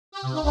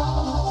Hey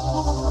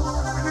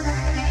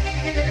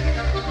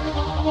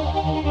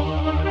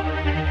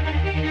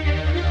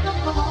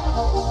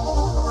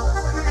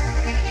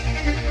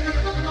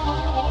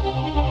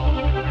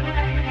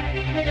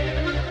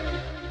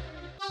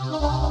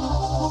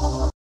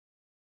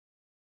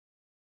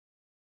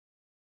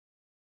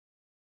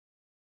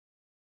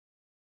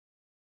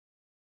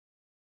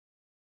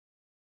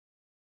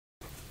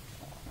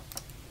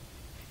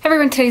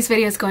everyone, today's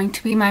video is going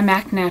to be my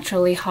MAC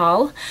Naturally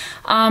haul.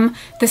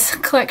 This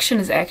collection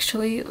is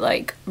actually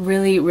like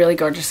really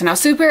gorgeous and I was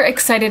super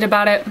excited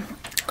about it.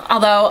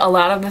 Although a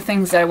lot of the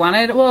things that I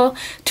wanted, well,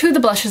 two of the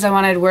blushes I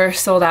wanted were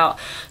sold out,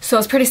 so I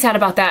was pretty sad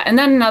about that. And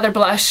then another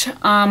blush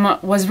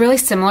was really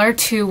similar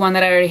to one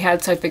that I already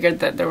had, so I figured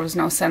that there was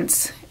no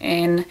sense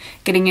in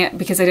getting it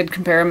because I did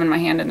compare them in my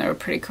hand and they were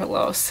pretty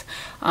close.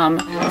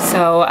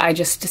 So I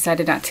just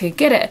decided not to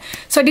get it.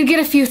 So I did get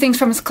a few things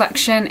from this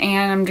collection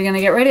and I'm gonna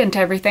get right into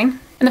everything.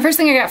 And the first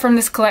thing I got from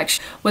this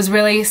collection was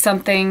really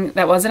something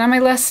that wasn't on my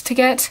list to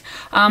get,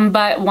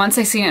 but once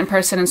I seen it in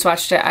person and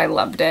swatched it, I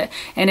loved it.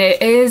 And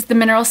it is the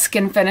Mineral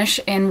Skin Finish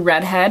in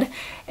Redhead.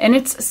 And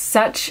it's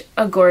such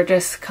a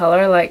gorgeous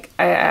color, like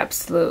I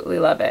absolutely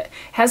love it. It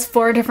has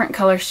 4 different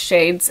color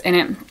shades in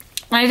it.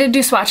 I did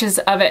do swatches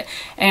of it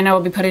and I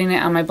will be putting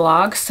it on my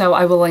blog, so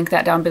I will link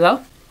that down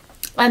below.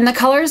 And the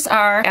colors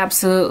are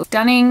absolutely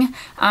stunning.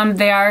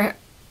 They are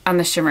on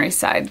the shimmery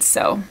side,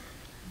 so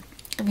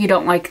if you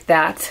don't like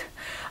that.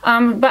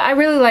 But I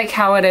really like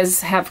how it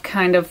is have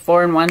kind of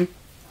 4 in 1.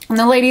 And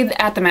the lady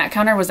at the MAC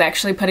counter was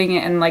actually putting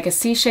it in like a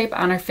C shape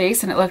on her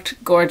face and it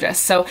looked gorgeous.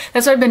 So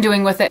that's what I've been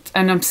doing with it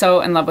and I'm so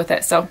in love with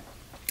it. So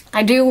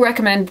I do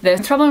recommend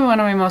this. It's probably one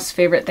of my most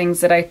favorite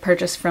things that I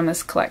purchased from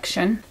this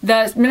collection.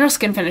 The Mineral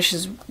Skin Finish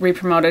is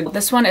re-promoted.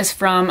 This one is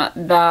from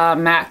the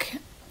MAC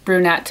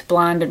Brunette,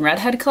 Blonde, and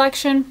Redhead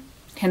collection,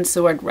 hence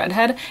the word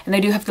Redhead. And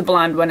they do have the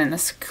blonde one in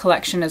this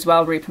collection as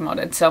well,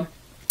 re-promoted. So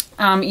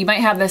you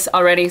might have this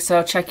already,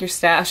 so check your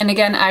stash. And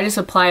again, I just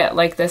apply it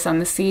like this on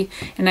the C,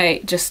 and I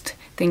just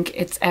think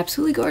it's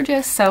absolutely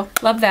gorgeous, so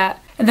love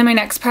that. And then my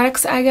next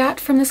products I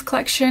got from this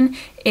collection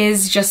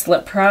is just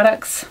lip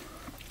products.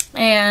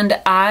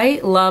 And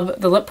I love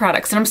the lip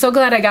products, and I'm so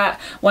glad I got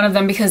one of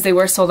them because they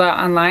were sold out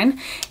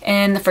online.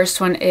 And the first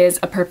one is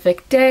A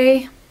Perfect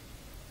Day,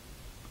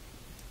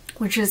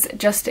 which is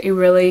just a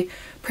really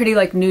pretty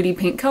like nudie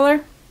pink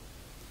color.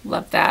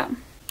 Love that.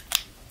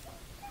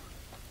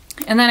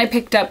 And then I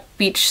picked up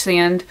Beach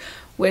Sand,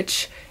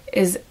 which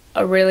is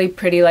a really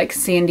pretty like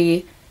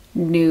sandy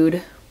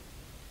nude.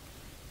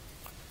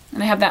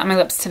 And I have that on my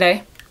lips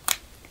today,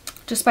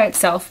 just by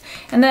itself.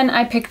 And then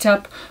I picked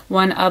up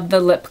one of the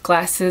lip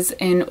glosses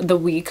in the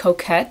Wee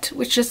Coquette,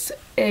 which is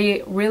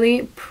a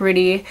really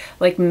pretty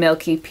like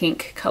milky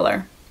pink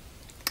color.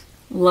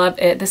 Love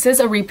it. This is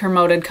a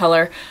re-promoted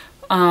color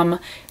from,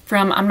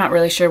 I'm not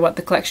really sure what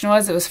the collection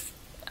was. It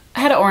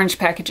had an orange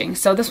packaging.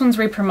 So this one's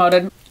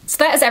re-promoted. So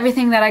that is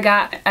everything that I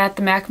got at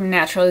the MAC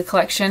Naturally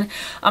collection.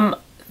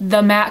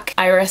 The MAC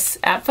Iris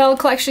Apfel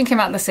collection came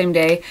out the same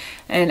day,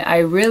 and I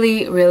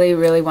really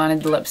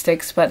wanted the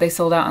lipsticks, but they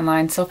sold out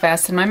online so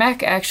fast, and my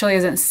MAC actually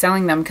isn't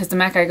selling them because the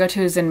MAC I go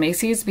to is in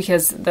Macy's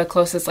because the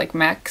closest like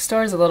MAC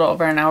store is a little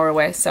over an hour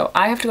away. So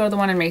I have to go to the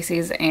one in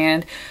Macy's,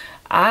 and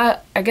I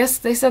guess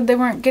they said they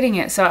weren't getting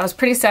it, so I was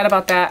pretty sad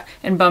about that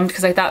and bummed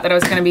because I thought that I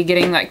was going to be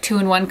getting like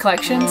 2-in-1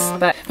 collections,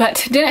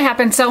 but didn't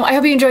happen. So I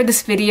hope you enjoyed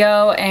this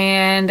video,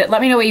 and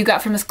let me know what you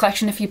got from this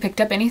collection if you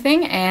picked up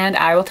anything, and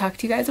I will talk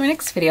to you guys in my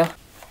next video.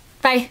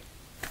 Bye!